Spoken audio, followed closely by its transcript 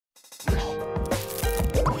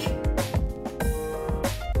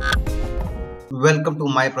Welcome to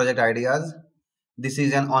my project ideas. This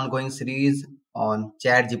is an ongoing series on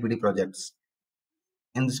ChatGPT projects.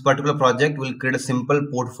 In this particular project, we'll create a simple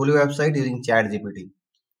portfolio website using ChatGPT.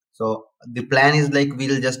 So the plan is like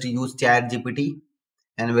we'll just use ChatGPT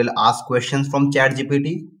and we'll ask questions from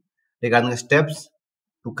ChatGPT regarding the steps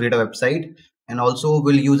to create a website, and also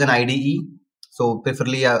we'll use an IDE. So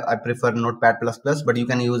preferably, I prefer Notepad++, but you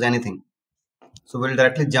can use anything. So we'll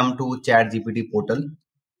directly jump to ChatGPT portal.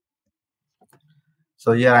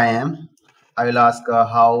 So here I am. I will ask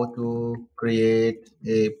how to create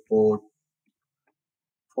a portfolio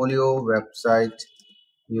website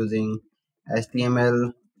using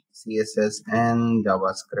HTML, CSS, and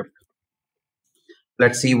JavaScript.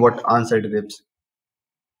 Let's see what answer it gives.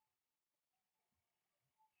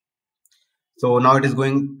 So now it is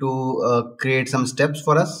going to create some steps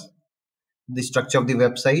for us, the structure of the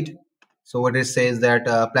website. So what it says that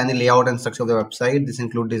plan the layout and structure of the website. This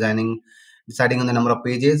include deciding on the number of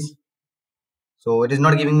pages. So it is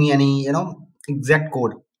not giving me any, exact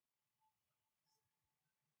code.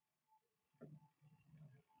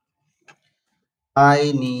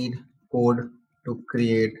 I need code to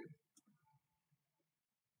create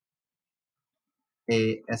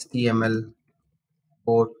a HTML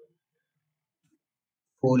portfolio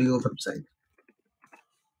website.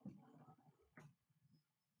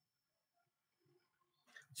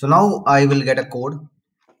 So now I will get a code,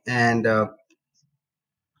 and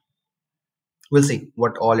we'll see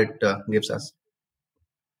what all it gives us.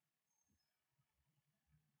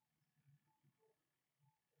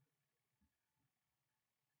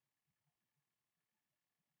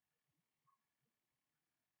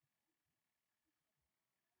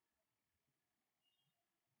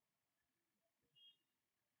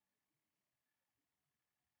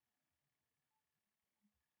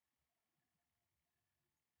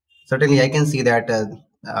 Certainly, I can see that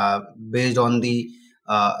based on the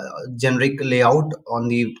uh, generic layout on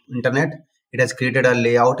the internet, it has created a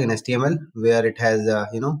layout in HTML where it has,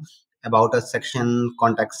 about a section,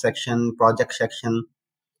 contact section, project section,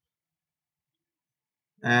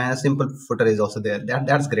 and a simple footer is also there.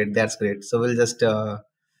 That's great. That's great. So we'll just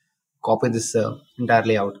copy this entire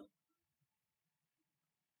layout.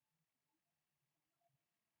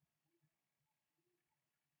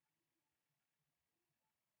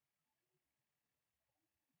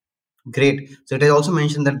 Great. So it has also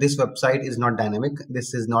mentioned that this website is not dynamic.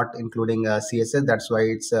 This is not including CSS. That's why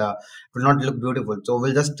it will not look beautiful. So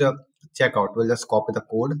we'll just check out. We'll just copy the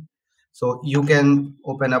code. So you can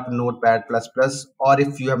open up Notepad++, or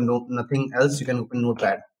if you have nothing else, you can open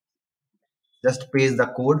Notepad. Just paste the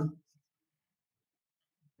code.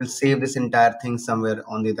 We'll save this entire thing somewhere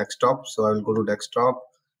on the desktop. So I will go to desktop.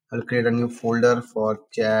 I'll create a new folder for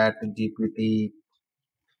Chat GPT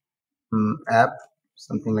app,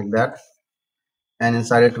 something like that. And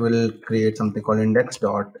inside it will create something called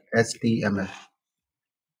index.html.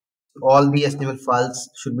 All the HTML files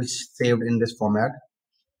should be saved in this format.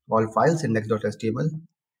 All files index.html.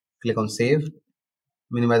 Click on save.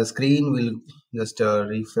 Minimize the screen. We'll just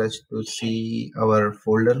refresh to see our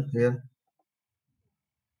folder here.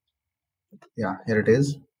 Yeah, here it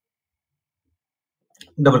is.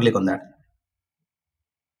 Double click on that.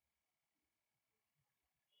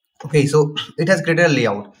 Okay, so it has created a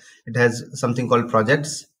layout. It has something called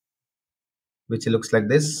projects, which looks like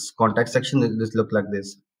this. Contact section, this looks like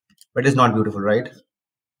this. But it's not beautiful, right?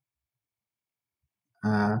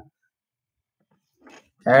 Uh,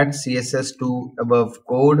 add CSS to above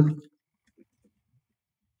code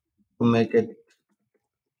to make it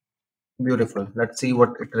beautiful. Let's see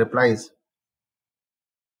what it replies.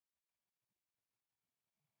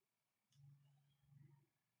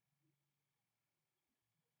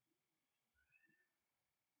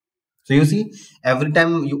 So you see, every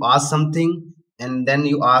time you ask something and then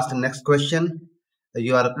you ask the next question,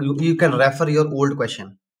 you can refer your old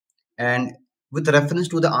question, and with reference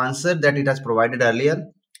to the answer that it has provided earlier,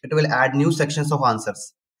 it will add new sections of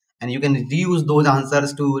answers, and you can reuse those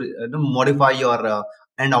answers to modify your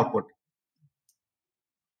end output.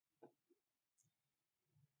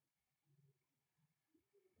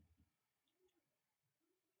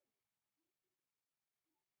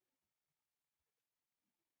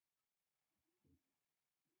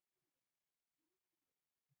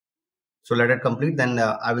 So let it complete. Then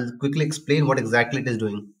I will quickly explain what exactly it is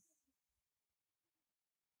doing.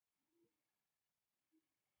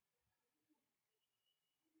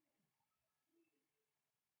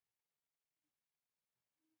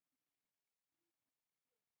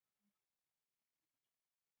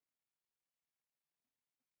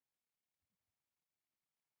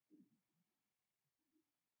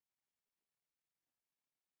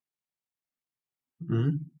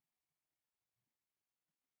 Mhm.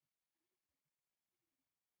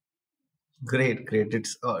 Great, great.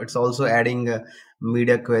 It's also adding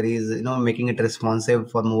media queries, making it responsive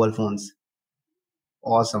for mobile phones.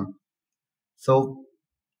 Awesome. So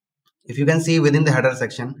if you can see within the header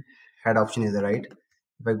section, head option is the right.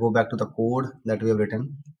 If I go back to the code that we have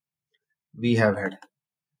written, we have head,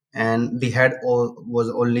 and the head was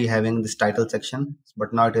only having this title section,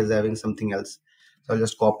 but now it is having something else. So I'll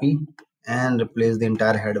just copy and replace the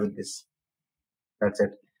entire head with this. That's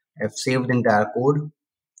it. I've saved the entire code.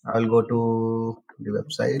 I'll go to the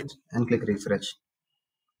website and click refresh.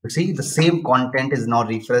 You see, the same content is now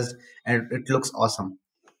refreshed, and it looks awesome.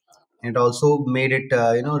 And it also made it,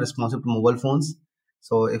 responsive to mobile phones.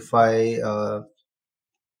 So if I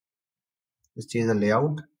just change the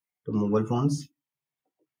layout to mobile phones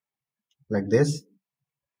like this.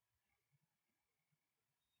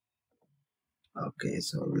 Okay,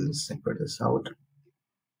 so we'll separate this out.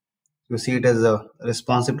 You see it as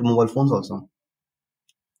responsive to mobile phones also,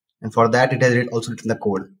 and for that it has also written the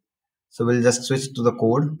code. So we'll just switch to the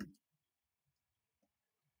code.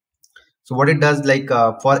 So what it does, like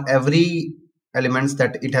for every elements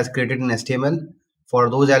that it has created in HTML, for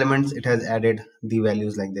those elements it has added the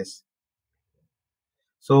values like this.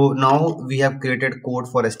 So now we have created code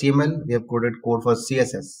for HTML, we have created code for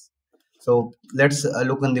CSS. So let's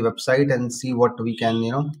look on the website and see what we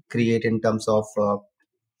can create in terms of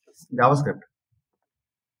JavaScript.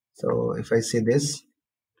 So if I say this,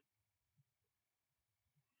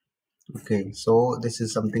 okay, so this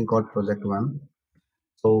is something called project one.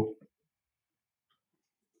 So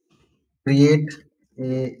create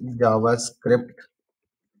a JavaScript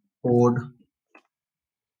code,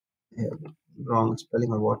 wrong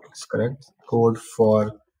spelling or what is correct, code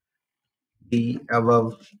for the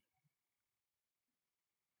above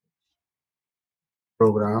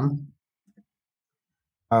program,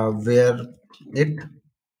 where it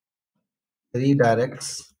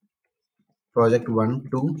redirects project one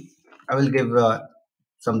to, I will give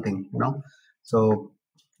something, so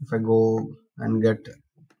if I go and get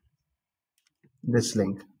this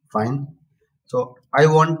link, fine. So I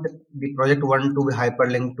want the project one to be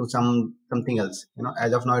hyperlinked to something else.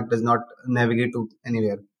 As of now it does not navigate to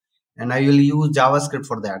anywhere, and I will use JavaScript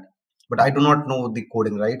for that, but I do not know the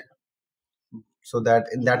coding, right? So that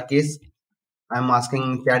in that case I'm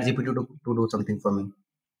asking ChatGPT to do something for me.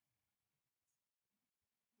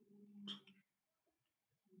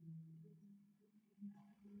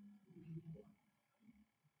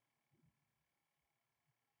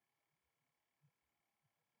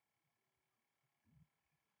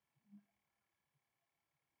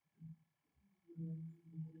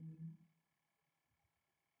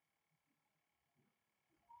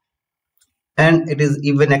 And it is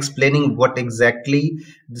even explaining what exactly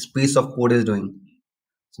this piece of code is doing.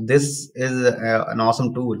 So this is an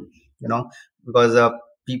awesome tool, because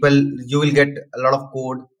people, you will get a lot of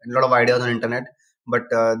code and a lot of ideas on internet, but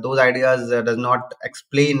those ideas does not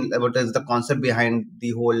explain what is the concept behind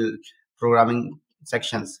the whole programming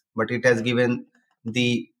sections, but it has given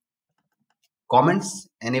the comments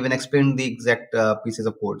and even explained the exact pieces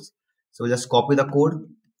of codes. So just copy the code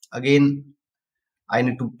again. I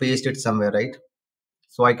need to paste it somewhere, right?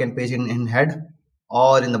 So I can paste it in head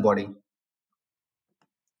or in the body.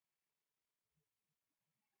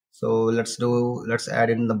 So let's add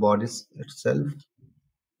it in the bodies itself.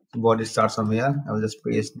 Body starts from here. I will just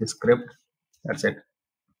paste the script. That's it.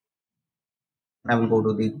 I will go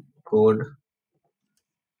to the code,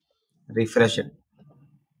 refresh it.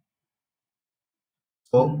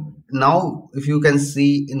 So now if you can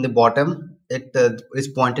see in the bottom, it is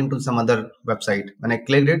pointing to some other website. When I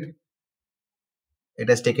clicked it, it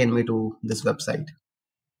has taken me to this website.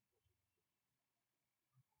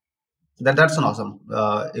 That's an awesome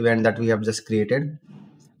event that we have just created.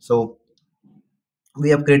 So we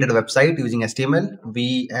have created a website using HTML.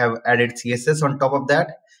 We have added CSS on top of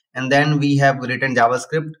that, and then we have written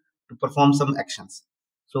JavaScript to perform some actions.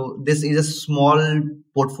 So this is a small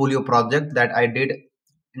portfolio project that I did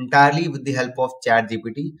entirely with the help of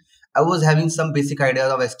ChatGPT. I was having some basic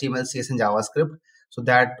ideas of HTML, CSS, and JavaScript, so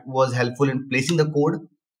that was helpful in placing the code.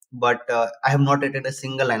 But I have not written a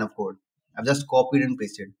single line of code. I've just copied and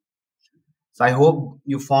pasted. So I hope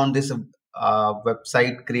you found this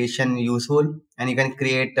website creation useful, and you can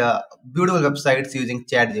create beautiful websites using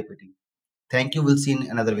ChatGPT. Thank you. We'll see in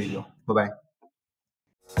another video. Bye bye.